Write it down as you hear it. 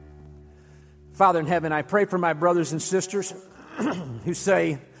Father in heaven, I pray for my brothers and sisters who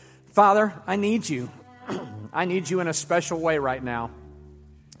say, Father, I need you. I need you in a special way right now.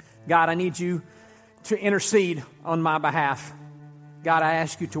 God, I need you to intercede on my behalf. God, I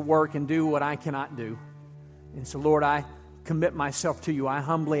ask you to work and do what I cannot do. And so, Lord, I commit myself to you. I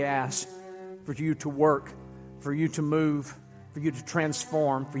humbly ask for you to work, for you to move, for you to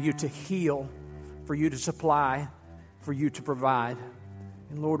transform, for you to heal, for you to supply, for you to provide.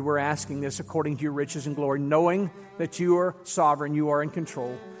 And Lord, we're asking this according to your riches and glory, knowing that you are sovereign, you are in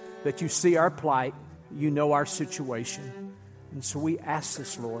control, that you see our plight, you know our situation. And so we ask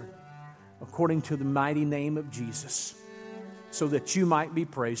this, Lord, according to the mighty name of Jesus, so that you might be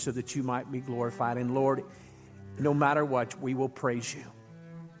praised, so that you might be glorified. And Lord, no matter what, we will praise you.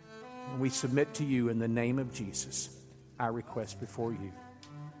 And we submit to you in the name of Jesus, our request before you.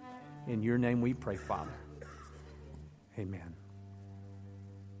 In your name we pray, Father. Amen.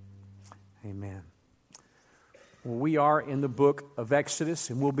 Amen. Well, we are in the book of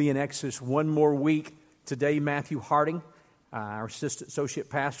Exodus, and we'll be in Exodus one more week. Today, Matthew Harding, our associate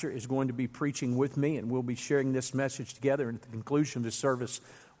pastor, is going to be preaching with me, and we'll be sharing this message together. And at the conclusion of the service,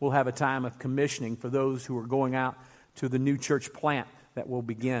 we'll have a time of commissioning for those who are going out to the new church plant that will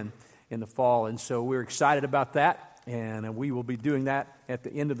begin in the fall. And so we're excited about that, and we will be doing that at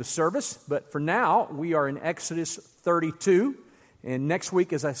the end of the service. But for now, we are in Exodus 32. And next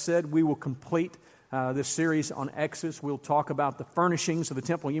week, as I said, we will complete this series on Exodus. We'll talk about the furnishings of the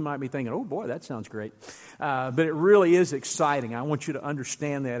temple. You might be thinking, oh boy, that sounds great. But it really is exciting. I want you to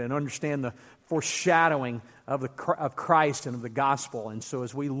understand that and understand the foreshadowing of Christ and of the gospel. And so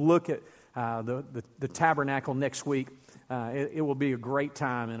as we look at the tabernacle next week, it will be a great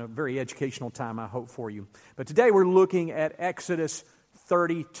time and a very educational time, I hope, for you. But today we're looking at Exodus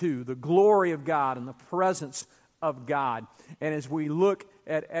 32, the glory of God and the presence of God. And as we look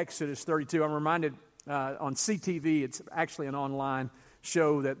at Exodus 32, I'm reminded on CTV, it's actually an online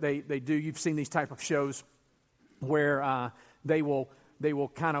show that they do. You've seen these type of shows where they will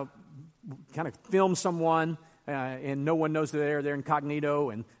kind of film someone and no one knows they're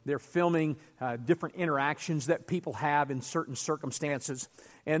incognito, and they're filming different interactions that people have in certain circumstances.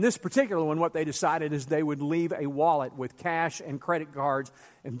 And this particular one, what they decided is they would leave a wallet with cash and credit cards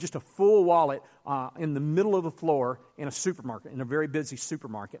and just a full wallet in the middle of the floor in a supermarket, in a very busy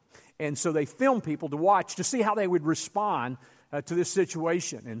supermarket. And so they filmed people to watch to see how they would respond to this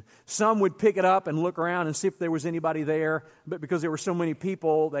situation. And some would pick it up and look around and see if there was anybody there. But because there were so many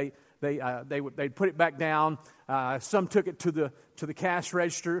people, they'd put it back down. Some took it to the cash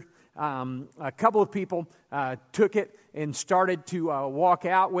register. A couple of people took it and started to walk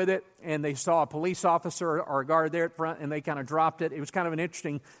out with it, and they saw a police officer or a guard there at front, and they kind of dropped it. It was kind of an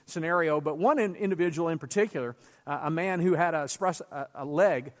interesting scenario, but one individual in particular, a man who had a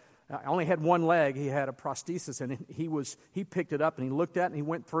leg, only had one leg, he had a prosthesis, and he picked it up, and he looked at it, and he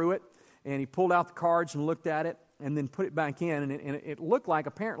went through it, and he pulled out the cards and looked at it, and then put it back in, and it looked like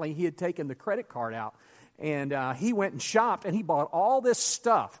apparently he had taken the credit card out, and he went and shopped, and he bought all this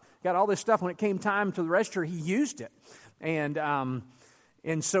stuff. Got all this stuff. When it came time to the register, he used it, and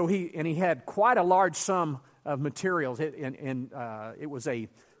so he had quite a large sum of materials. It was a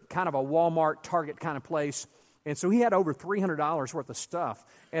kind of a Walmart, Target kind of place, and so he had over $300 worth of stuff.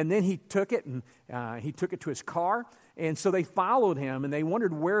 And then he took it and he took it to his car, and so they followed him and they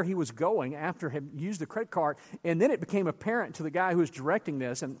wondered where he was going after he had used the credit card. And then it became apparent to the guy who was directing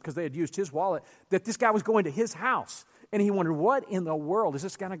this, and because they had used his wallet, that this guy was going to his house. And he wondered, what in the world? Is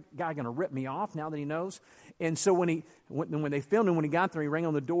this guy going to rip me off now that he knows? And so when they filmed him, when he got there, he rang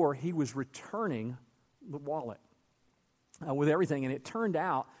on the door. He was returning the wallet with everything. And it turned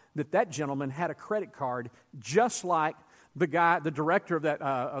out that gentleman had a credit card just like the director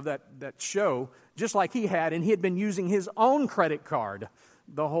of that show, just like he had. And he had been using his own credit card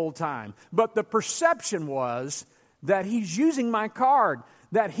the whole time. But the perception was that he's using my card,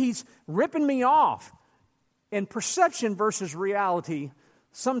 that he's ripping me off. And perception versus reality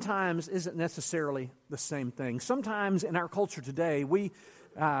sometimes isn't necessarily the same thing. Sometimes in our culture today, we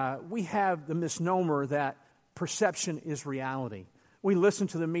have the misnomer that perception is reality. We listen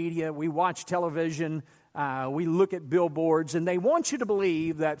to the media, we watch television, we look at billboards, and they want you to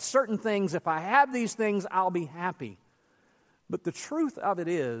believe that certain things, if I have these things, I'll be happy. But the truth of it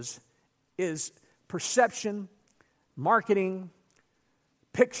is perception, marketing,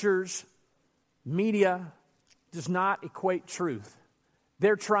 pictures, media does not equate truth.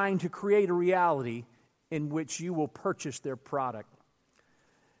 They're trying to create a reality in which you will purchase their product.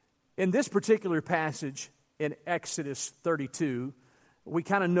 In this particular passage in Exodus 32, we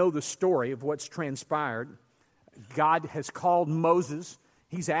kind of know the story of what's transpired. God has called Moses.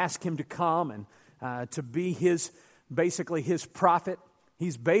 He's asked him to come and to be basically his prophet.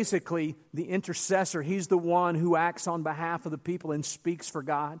 He's basically the intercessor. He's the one who acts on behalf of the people and speaks for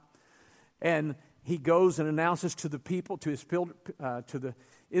God. And he goes and announces to the people, to the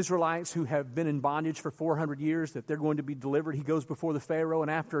Israelites who have been in bondage for 400 years, that they're going to be delivered. He goes before the Pharaoh,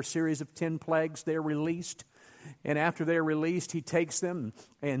 and after a series of 10 plagues, they're released. And after they're released, he takes them,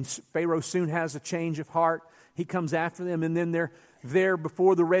 and Pharaoh soon has a change of heart. He comes after them, and then they're there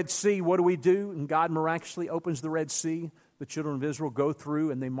before the Red Sea. What do? And God miraculously opens the Red Sea. The children of Israel go through,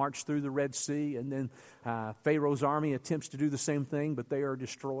 and they march through the Red Sea, and then Pharaoh's army attempts to do the same thing, but they are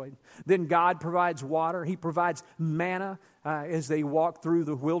destroyed. Then God provides water. He provides manna as they walk through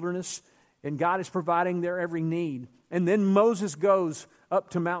the wilderness, and God is providing their every need. And then Moses goes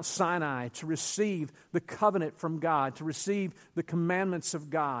up to Mount Sinai to receive the covenant from God, to receive the commandments of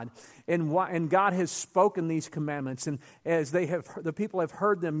God. And God has spoken these commandments, and as the people have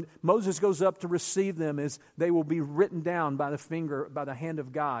heard them, Moses goes up to receive them as they will be written down by the hand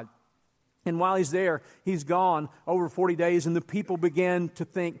of God. And while he's there, he's gone over 40 days, and the people begin to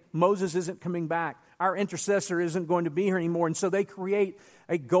think, Moses isn't coming back. Our intercessor isn't going to be here anymore. And so they create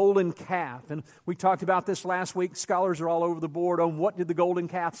a golden calf. And we talked about this last week. Scholars are all over the board on what did the golden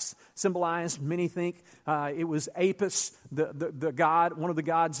calf symbolize. Many think it was Apis, the god, one of the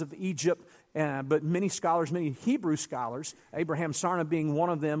gods of Egypt. But many scholars, many Hebrew scholars, Abraham Sarna being one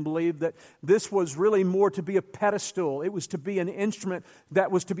of them, believe that this was really more to be a pedestal. It was to be an instrument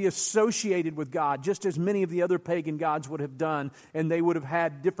that was to be associated with God, just as many of the other pagan gods would have done. And they would have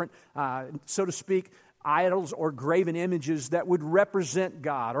had different, so to speak, idols or graven images that would represent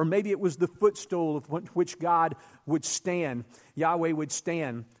God. Or maybe it was the footstool of which God would stand, Yahweh would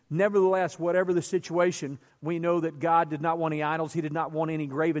stand. Nevertheless, whatever the situation, we know that God did not want any idols. He did not want any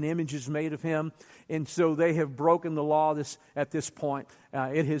graven images made of him. And so they have broken the law at this point.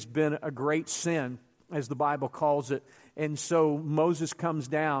 It has been a great sin, as the Bible calls it. And so Moses comes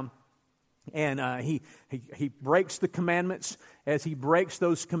down, and he breaks the commandments. As he breaks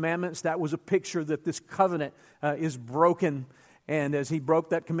those commandments, that was a picture that this covenant is broken. And as he broke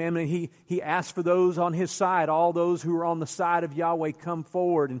that commandment, he asked for those on his side, all those who were on the side of Yahweh, come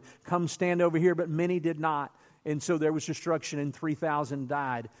forward and come stand over here. But many did not. And so there was destruction, and 3,000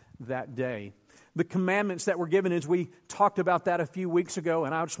 died that day. The commandments that were given, as we talked about that a few weeks ago,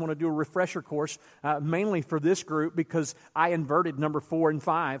 and I just want to do a refresher course, mainly for this group, because I inverted number 4 and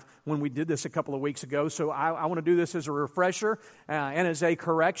 5 when we did this a couple of weeks ago. So I want to do this as a refresher and as a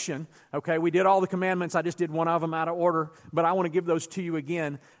correction. Okay, we did all the commandments. I just did one of them out of order, but I want to give those to you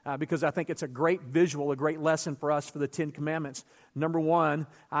again because I think it's a great visual, a great lesson for us for the 10 Commandments. Number 1,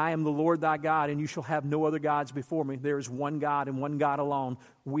 I am the Lord thy God, and you shall have no other gods before me. There is one God and one God alone.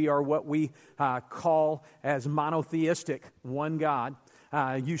 We are what we call as monotheistic, one God.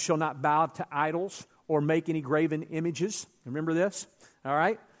 You shall not bow to idols or make any graven images. Remember this? All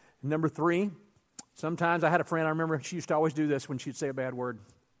right? Number 3, sometimes I had a friend, I remember she used to always do this when she'd say a bad word.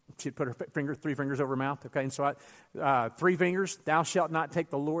 She'd put her 3 fingers over her mouth. Okay, and so 3 fingers, thou shalt not take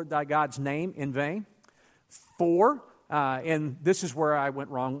the Lord thy God's name in vain. 4, and this is where I went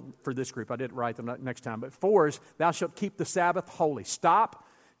wrong for this group. I did it right the next time. But 4 is, thou shalt keep the Sabbath holy. Stop.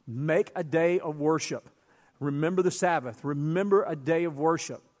 Make a day of worship. Remember the Sabbath. Remember a day of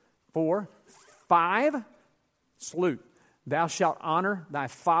worship. 4. 5, salute. Thou shalt honor thy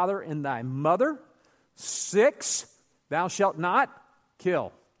father and thy mother. 6, thou shalt not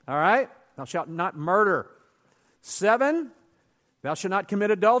kill. All right? Thou shalt not murder. 7, thou shalt not commit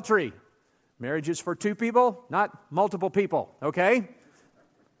adultery. Marriage is for 2 people, not multiple people, okay?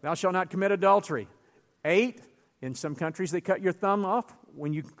 Thou shalt not commit adultery. 8, in some countries they cut your thumb off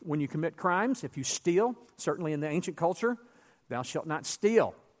when you commit crimes. If you steal, certainly in the ancient culture, thou shalt not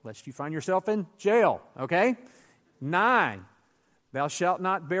steal, lest you find yourself in jail, okay? 9, thou shalt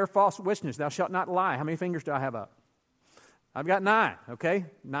not bear false witness. Thou shalt not lie. How many fingers do I have up? I've got 9, okay?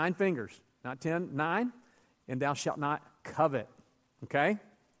 9 fingers, not 10, 9. And thou shalt not covet, okay?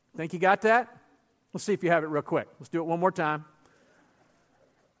 Think you got that? Let's see if you have it real quick. Let's do it one more time.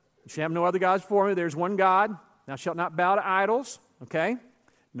 You shall have no other gods before me. There's one God. Thou shalt not bow to idols. Okay?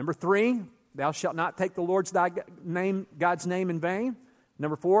 Number 3, thou shalt not take the Lord's God's name in vain.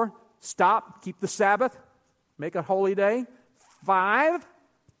 Number 4, stop, keep the Sabbath, make a holy day. 5,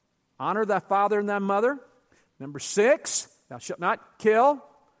 honor thy father and thy mother. Number 6, thou shalt not kill.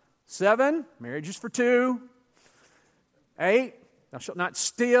 7, marriage is for 2. 8, thou shalt not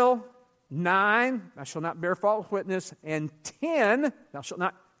steal. 9, thou shalt not bear false witness. And 10, thou shalt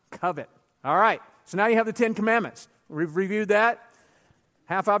not covet. All right, so now you have the 10 Commandments. We've reviewed that.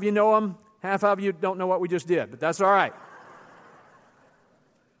 Half of you know them, half of you don't know what we just did, but that's all right.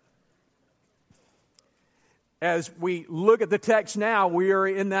 As we look at the text now, we are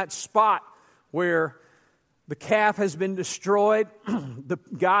in that spot where the calf has been destroyed.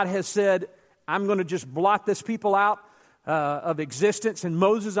 God has said, I'm going to just blot this people out of existence. And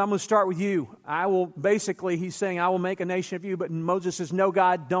Moses, I'm going to start with you. He's saying, I will make a nation of you. But Moses says, no,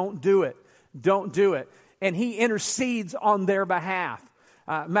 God, don't do it. Don't do it. And he intercedes on their behalf.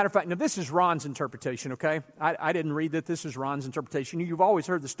 Matter of fact, now this is Ron's interpretation, okay? I didn't read that. This is Ron's interpretation. You've always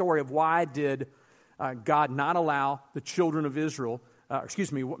heard the story of why did God not allow the children of Israel,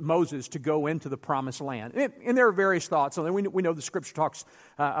 Moses, to go into the promised land. And there are various thoughts on it. We know the scripture talks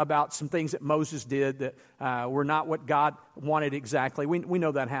about some things that Moses did that were not what God wanted exactly. We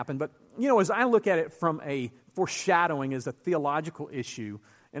know that happened. But, as I look at it from a foreshadowing as a theological issue,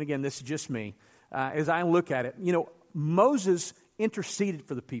 and again, this is just me, as I look at it, Moses interceded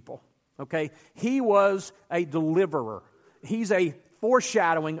for the people, okay? He was a deliverer. He's a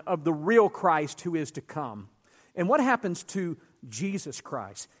foreshadowing of the real Christ who is to come. And what happens to Jesus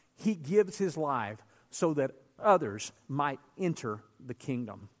Christ? He gives his life so that others might enter the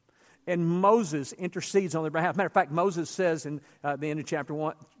kingdom. And Moses intercedes on their behalf. Matter of fact, Moses says in the end of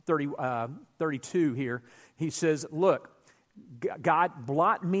chapter 32 here, he says, look, God,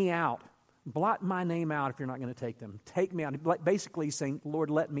 blot me out. Blot my name out if you're not going to take them. Take me out. Basically saying,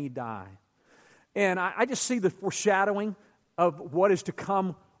 Lord, let me die. And I just see the foreshadowing of what is to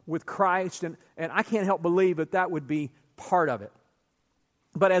come with Christ, and I can't help believe that would be part of it.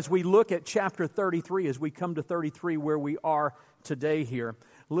 But as we look at chapter 33, as we come to 33 where we are today here,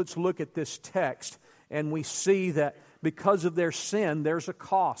 let's look at this text, and we see that because of their sin, there's a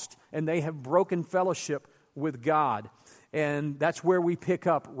cost, and they have broken fellowship with God. And that's where we pick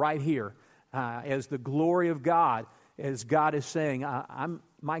up right here. As the glory of God, as God is saying,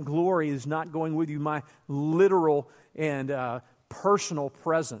 my glory is not going with you, my literal and personal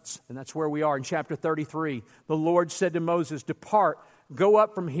presence. And that's where we are in chapter 33. The Lord said to Moses, depart, go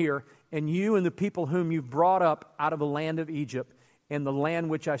up from here, and you and the people whom you've brought up out of the land of Egypt, and the land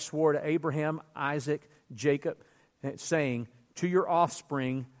which I swore to Abraham, Isaac, Jacob, saying, to your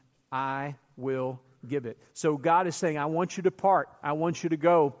offspring I will give it. So God is saying, I want you to depart. I want you to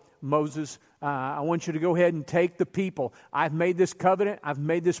go. Moses, I want you to go ahead and take the people. I've made this covenant, I've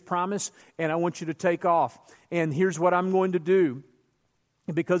made this promise, and I want you to take off. And here's what I'm going to do.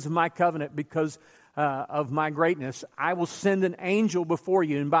 Because of my covenant, because of my greatness, I will send an angel before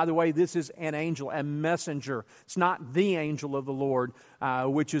you. And by the way, this is an angel, a messenger. It's not the angel of the Lord,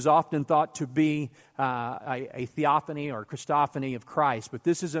 which is often thought to be a theophany or Christophany of Christ. But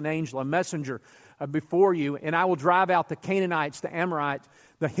this is an angel, a messenger before you. And I will drive out the Canaanites, the Amorites,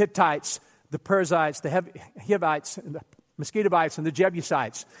 the Hittites, the Perizzites, the Hivites, the Mosquitobites, and the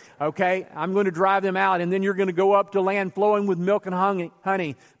Jebusites. Okay? I'm going to drive them out, and then you're going to go up to land flowing with milk and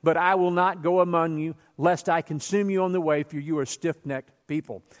honey. But I will not go among you, lest I consume you on the way, for you are stiff-necked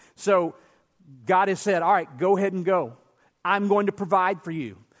people. So God has said, all right, go ahead and go. I'm going to provide for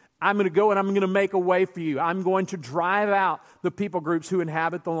you. I'm going to go and I'm going to make a way for you. I'm going to drive out the people groups who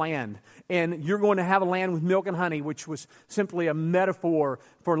inhabit the land. And you're going to have a land with milk and honey, which was simply a metaphor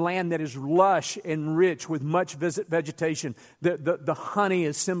for land that is lush and rich with much vegetation. The honey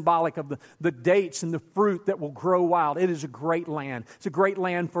is symbolic of the dates and the fruit that will grow wild. It is a great land. It's a great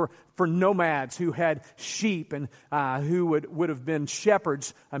land for nomads who had sheep and who would have been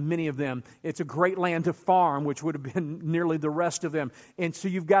shepherds, many of them. It's a great land to farm, which would have been nearly the rest of them. And so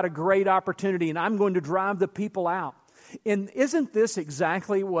you've got a great opportunity, and I'm going to drive the people out. And isn't this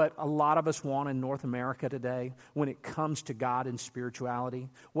exactly what a lot of us want in North America today when it comes to God and spirituality?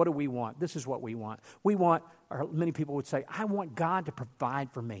 What do we want? This is what we want. We want, or many people would say, I want God to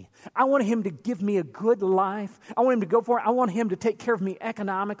provide for me. I want Him to give me a good life. I want Him to go for it. I want Him to take care of me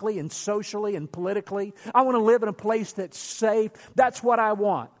economically and socially and politically. I want to live in a place that's safe. That's what I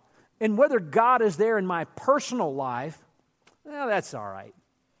want. And whether God is there in my personal life, well, that's all right.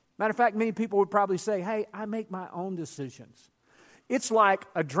 Matter of fact, many people would probably say, hey, I make my own decisions. It's like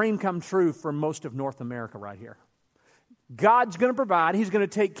a dream come true for most of North America right here. God's going to provide. He's going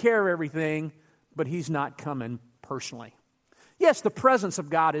to take care of everything, but He's not coming personally. Yes, the presence of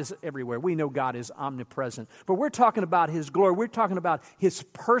God is everywhere. We know God is omnipresent. But we're talking about His glory. We're talking about His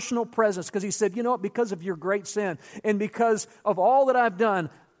personal presence because He said, you know what, because of your great sin and because of all that I've done,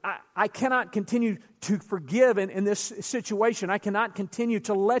 I cannot continue to forgive in this situation. I cannot continue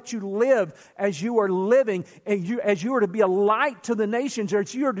to let you live as you are living, and as you are to be a light to the nations, or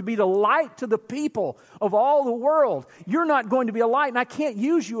as you are to be the light to the people of all the world. You're not going to be a light, and I can't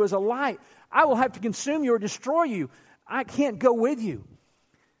use you as a light. I will have to consume you or destroy you. I can't go with you.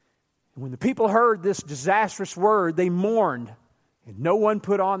 And when the people heard this disastrous word, they mourned, and no one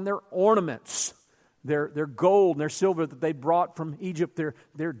put on their ornaments. their gold and their silver that they brought from Egypt.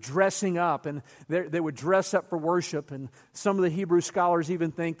 They're dressing up, and they would dress up for worship. And some of the Hebrew scholars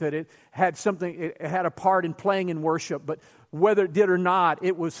even think that it had a part in playing in worship. But whether it did or not,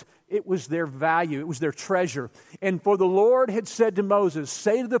 it was their value. It was their treasure. And for the Lord had said to Moses,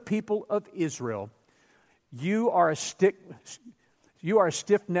 "Say to the people of Israel, you are a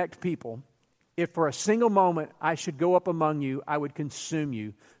stiff-necked people. If for a single moment I should go up among you, I would consume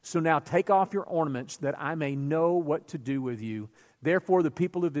you. So now take off your ornaments, that I may know what to do with you." Therefore the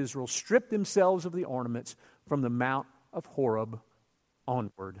people of Israel stripped themselves of the ornaments from the Mount of Horeb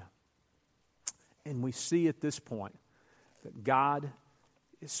onward. And we see at this point that God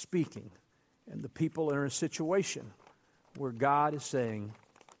is speaking, and the people are in a situation where God is saying,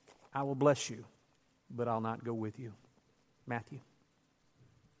 "I will bless you, but I'll not go with you." Matthew.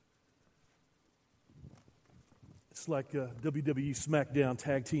 It's like a WWE SmackDown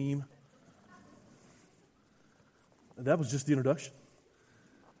tag team. And that was just the introduction.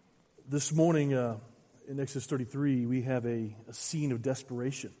 This morning in Exodus 33, we have a scene of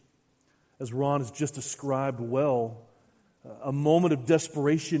desperation. As Ron has just described well, a moment of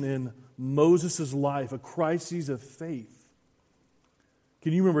desperation in Moses' life, a crisis of faith.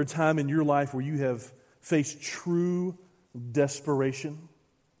 Can you remember a time in your life where you have faced true desperation?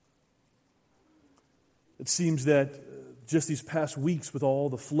 It seems that just these past weeks with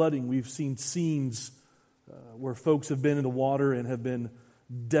all the flooding, we've seen scenes where folks have been in the water and have been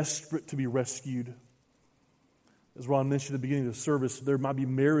desperate to be rescued. As Ron mentioned at the beginning of the service, there might be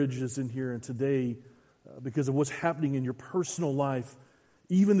marriages in here and today because of what's happening in your personal life.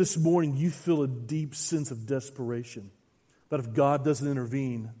 Even this morning, you feel a deep sense of desperation. That if God doesn't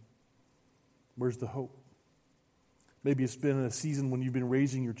intervene, where's the hope? Maybe it's been a season when you've been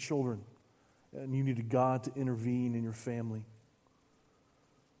raising your children and you needed God to intervene in your family.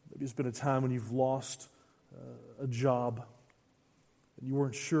 Maybe it's been a time when you've lost a job and you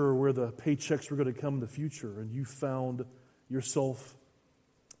weren't sure where the paychecks were going to come in the future, and you found yourself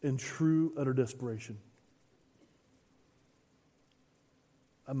in true, utter desperation.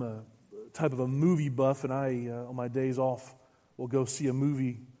 I'm a type of a movie buff, and I, on my days off, will go see a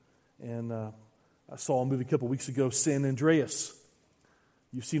movie. And I saw a movie a couple weeks ago, San Andreas.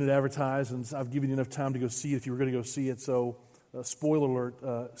 You've seen it advertised, and I've given you enough time to go see it if you were going to go see it. So, spoiler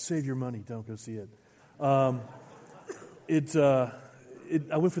alert, save your money, don't go see it. I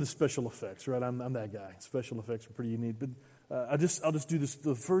went for the special effects, right? I'm that guy. Special effects are pretty unique. But I'll just do this.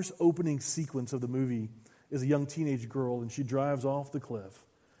 The first opening sequence of the movie is a young teenage girl, and she drives off the cliff.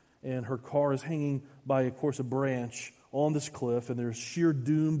 And her car is hanging by, of course, a branch on this cliff, and there's sheer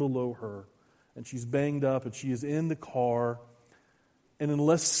doom below her. And she's banged up, and she is in the car. And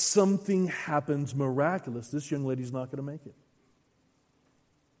unless something happens miraculous, this young lady's not going to make it.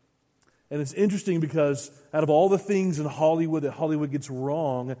 And it's interesting because out of all the things in Hollywood that Hollywood gets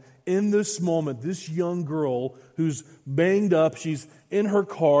wrong, in this moment, this young girl who's banged up, she's in her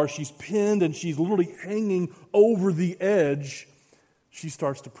car, she's pinned, and she's literally hanging over the edge, she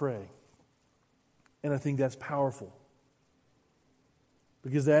starts to pray. And I think that's powerful.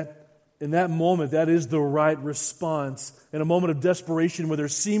 Because in that moment, that is the right response. In a moment of desperation where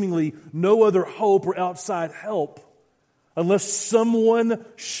there's seemingly no other hope or outside help, unless someone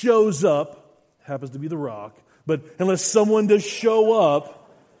shows up, happens to be the Rock, but unless someone does show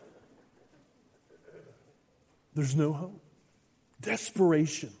up, there's no hope.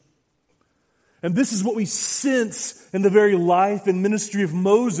 Desperation. And this is what we sense in the very life and ministry of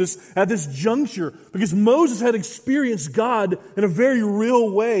Moses at this juncture, because Moses had experienced God in a very real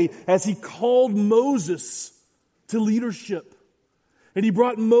way as he called Moses to leadership. And he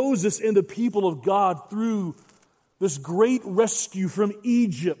brought Moses and the people of God through this great rescue from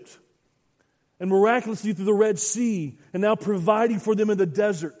Egypt and miraculously through the Red Sea, and now providing for them in the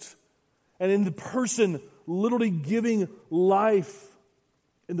desert, and in the person literally giving life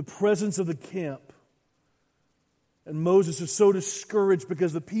in the presence of the camp. And Moses is so discouraged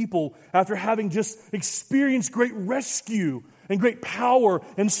because the people, after having just experienced great rescue and great power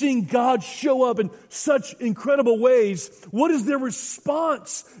and seeing God show up in such incredible ways, what is their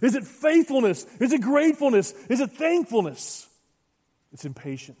response? Is it faithfulness? Is it gratefulness? Is it thankfulness? It's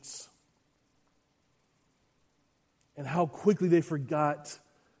impatience. And how quickly they forgot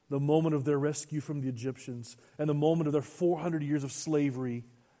the moment of their rescue from the Egyptians and the moment of their 400 years of slavery,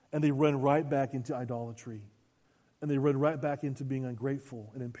 and they run right back into idolatry. And they run right back into being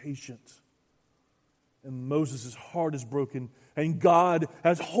ungrateful and impatient. And Moses' heart is broken, and God,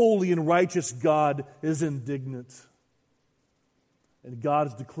 as holy and righteous God, is indignant. And God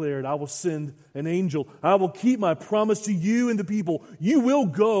has declared, I will send an angel. I will keep my promise to you and the people. You will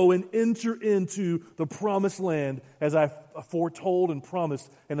go and enter into the promised land as I foretold and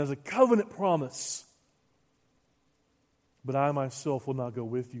promised, and as a covenant promise. But I myself will not go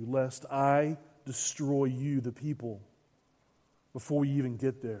with you, lest I destroy you, the people, before you even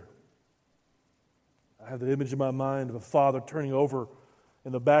get there. I have the image in my mind of a father turning over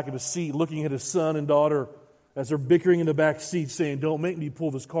in the back of his seat, looking at his son and daughter as they're bickering in the back seat, saying, don't make me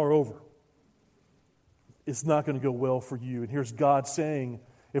pull this car over. It's not going to go well for you. And here's God saying,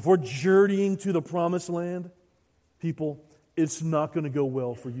 if we're journeying to the promised land, people, it's not going to go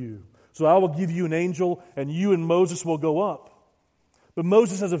well for you. So I will give you an angel, and you and Moses will go up. But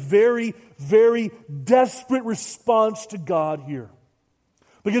Moses has a very, very desperate response to God here.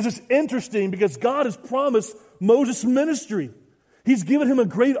 Because it's interesting, because God has promised Moses ministry. He's given him a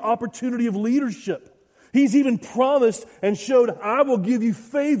great opportunity of leadership. He's even promised and showed, I will give you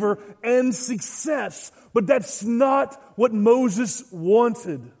favor and success. But that's not what Moses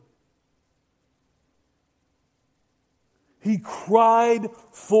wanted. He cried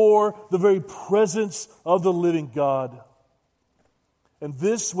for the very presence of the living God. And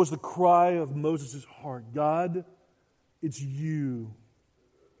this was the cry of Moses' heart. God, it's you.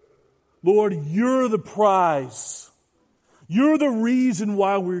 Lord, you're the prize. You're the reason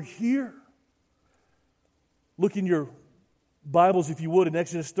why we're here. Look in your Bibles, if you would, in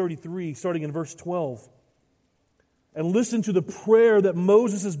Exodus 33, starting in verse 12. And listen to the prayer that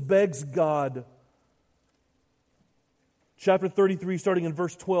Moses begs God. Chapter 33, starting in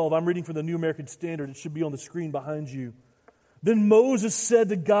verse 12. I'm reading from the New American Standard. It should be on the screen behind you. Then Moses said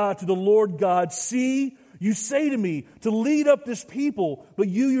to God, to the Lord God, see, you say to me to lead up this people, but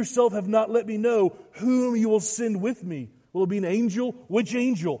you yourself have not let me know whom you will send with me. Will it be an angel? Which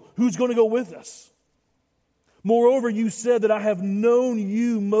angel? Who's going to go with us? Moreover, you said that I have known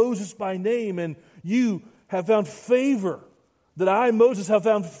you, Moses, by name, and you have found favor, that I, Moses, have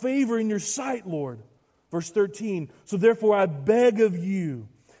found favor in your sight, Lord. Verse 13, so therefore I beg of you,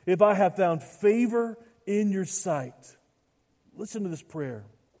 if I have found favor in your sight. Listen to this prayer.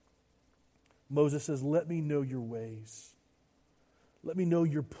 Moses says, let me know your ways. Let me know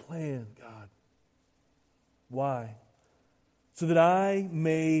your plan, God. Why? So that I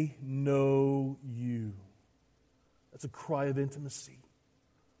may know you. That's a cry of intimacy.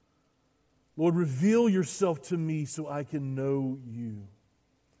 Lord, reveal yourself to me so I can know you.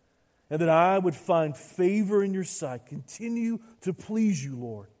 And that I would find favor in your sight. Continue to please you,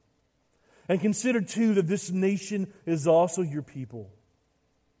 Lord. And consider, too, that this nation is also your people.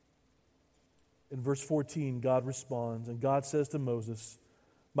 In verse 14, God responds, and God says to Moses,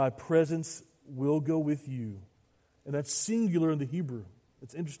 my presence will go with you. And that's singular in the Hebrew.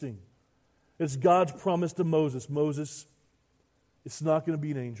 It's interesting. It's God's promise to Moses. Moses, it's not going to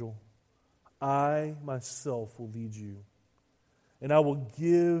be an angel. I myself will lead you. And I will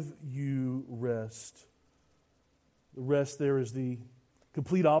give you rest. The rest there is the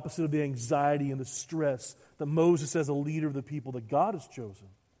complete opposite of the anxiety and the stress that Moses, as a leader of the people that God has chosen.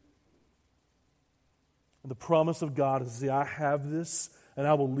 And the promise of God is to say, I have this, and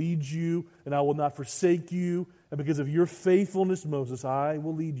I will lead you, and I will not forsake you. And because of your faithfulness, Moses, I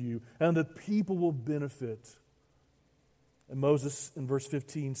will lead you, and the people will benefit. And Moses, in verse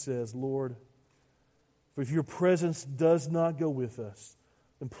 15, says, Lord, for if your presence does not go with us,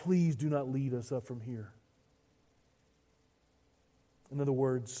 then please do not lead us up from here. In other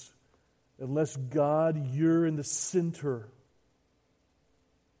words, unless God, you're in the center.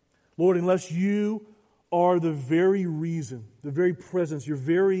 Lord, unless you are the very reason, the very presence, your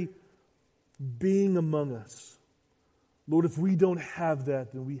very being among us. Lord, if we don't have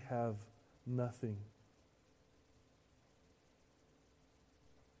that, then we have nothing.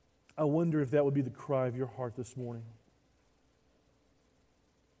 I wonder if that would be the cry of your heart this morning.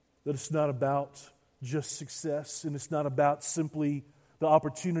 That it's not about just success, and it's not about simply the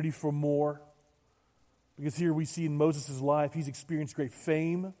opportunity for more. Because here we see in Moses' life, he's experienced great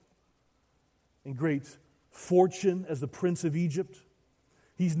fame and great fortune as the prince of Egypt.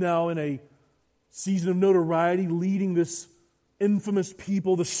 He's now in a season of notoriety, leading this infamous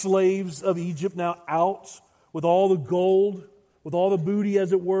people, the slaves of Egypt, now out with all the gold, with all the booty,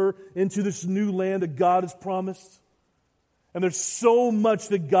 as it were, into this new land that God has promised. And there's so much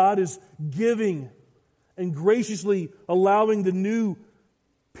that God is giving and graciously allowing the new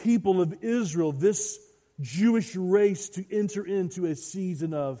people of Israel, this Jewish race, to enter into a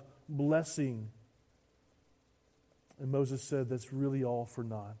season of blessing. And Moses said, that's really all for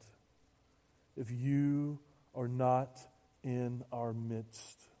naught if you are not in our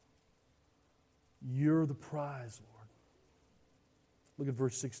midst. You're the prize, Lord. Look at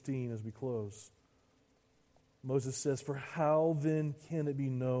verse 16 as we close. Moses says, "For how then can it be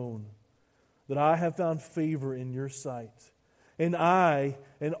known that I have found favor in your sight, and I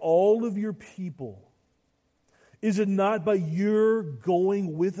and all of your people? Is it not by your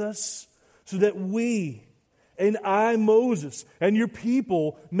going with us, so that we and I, Moses, and your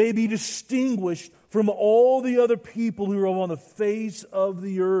people may be distinguished from all the other people who are on the face of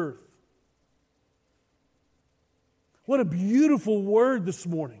the earth?" What a beautiful word this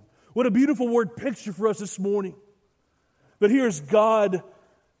morning. What a beautiful word picture for us this morning. But here's God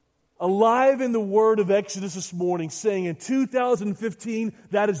alive in the word of Exodus this morning, saying in 2015,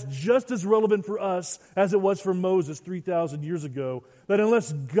 that is just as relevant for us as it was for Moses 3,000 years ago. That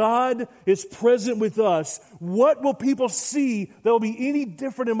unless God is present with us, what will people see that will be any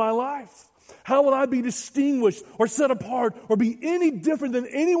different in my life? How will I be distinguished or set apart or be any different than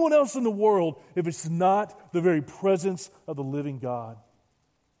anyone else in the world if it's not the very presence of the living God?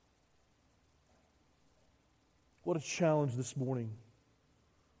 What a challenge this morning.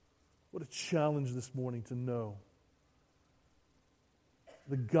 What a challenge this morning to know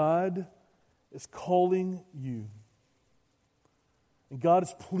that God is calling you. And God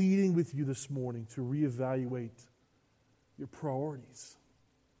is pleading with you this morning to reevaluate your priorities.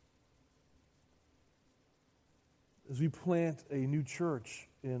 As we plant a new church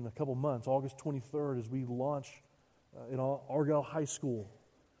in a couple months, August 23rd, as we launch in Argyle High School,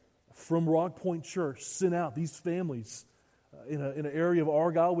 from Rock Point Church, sent out these families in an area of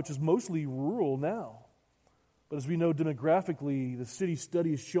Argyle which is mostly rural now. But as we know demographically, the city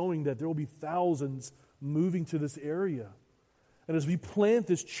study is showing that there will be thousands moving to this area. And as we plant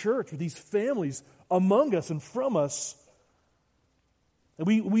this church with these families among us and from us, and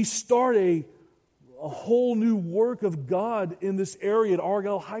we start a whole new work of God in this area at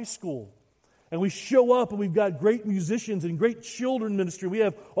Argyle High School. And we show up and we've got great musicians and great children ministry. We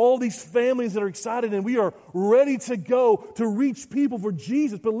have all these families that are excited and we are ready to go to reach people for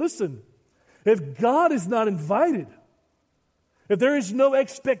Jesus. But listen, if God is not invited, if there is no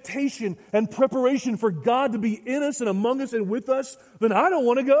expectation and preparation for God to be in us and among us and with us, then I don't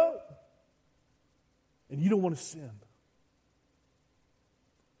want to go. And you don't want to sin.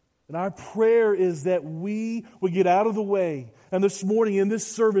 And our prayer is that we would get out of the way. And this morning in this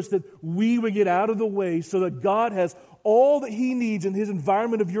service, that we would get out of the way so that God has all that He needs in His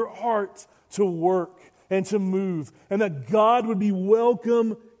environment of your heart to work and to move. And that God would be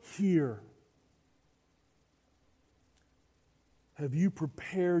welcome here. Have you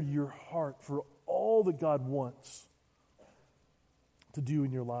prepared your heart for all that God wants to do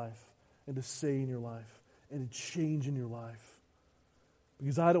in your life and to say in your life and to change in your life?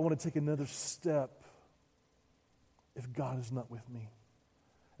 Because I don't want to take another step if God is not with me.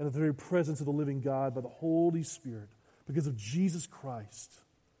 And the very presence of the living God by the Holy Spirit, because of Jesus Christ,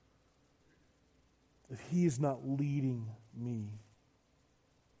 if He is not leading me.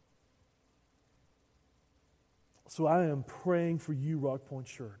 So I am praying for you, Rock Point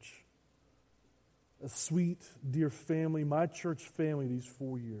Church, a sweet, dear family, my church family these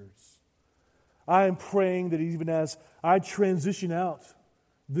 4 years. I am praying that even as I transition out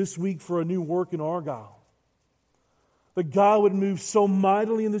this week for a new work in Argyle, that God would move so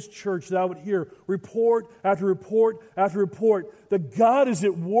mightily in this church that I would hear report after report after report that God is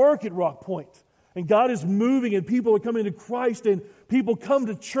at work at Rock Point. And God is moving and people are coming to Christ and people come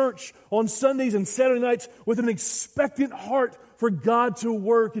to church on Sundays and Saturday nights with an expectant heart for God to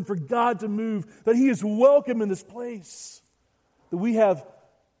work and for God to move. That He is welcome in this place. That we have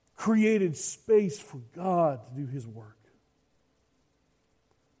created space for God to do His work.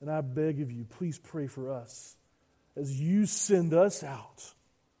 And I beg of you, please pray for us as you send us out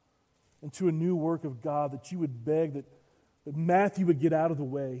into a new work of God, that you would beg that Matthew would get out of the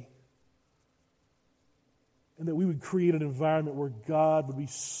way and that we would create an environment where God would be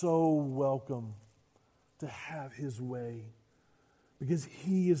so welcome to have His way because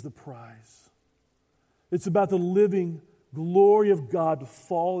He is the prize. It's about the living glory of God to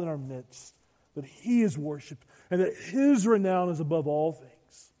fall in our midst, that He is worshiped and that His renown is above all things.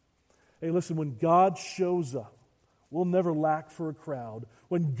 Hey, listen, when God shows up, we'll never lack for a crowd.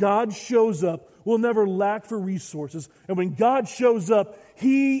 When God shows up, we'll never lack for resources. And when God shows up,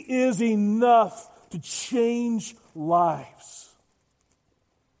 He is enough to change lives.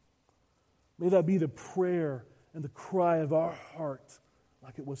 May that be the prayer and the cry of our heart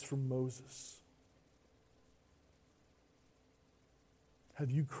like it was for Moses. Have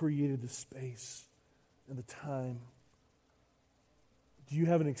you created the space and the time? Do you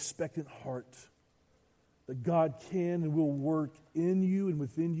have an expectant heart that God can and will work in you and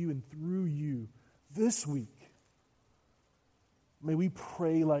within you and through you this week May we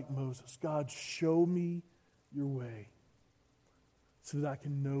pray like Moses. God, show me your way so that I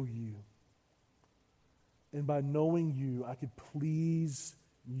can know you. And by knowing you, I could please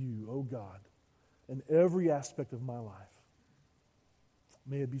you, oh God, in every aspect of my life.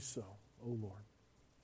 May it be so, oh Lord.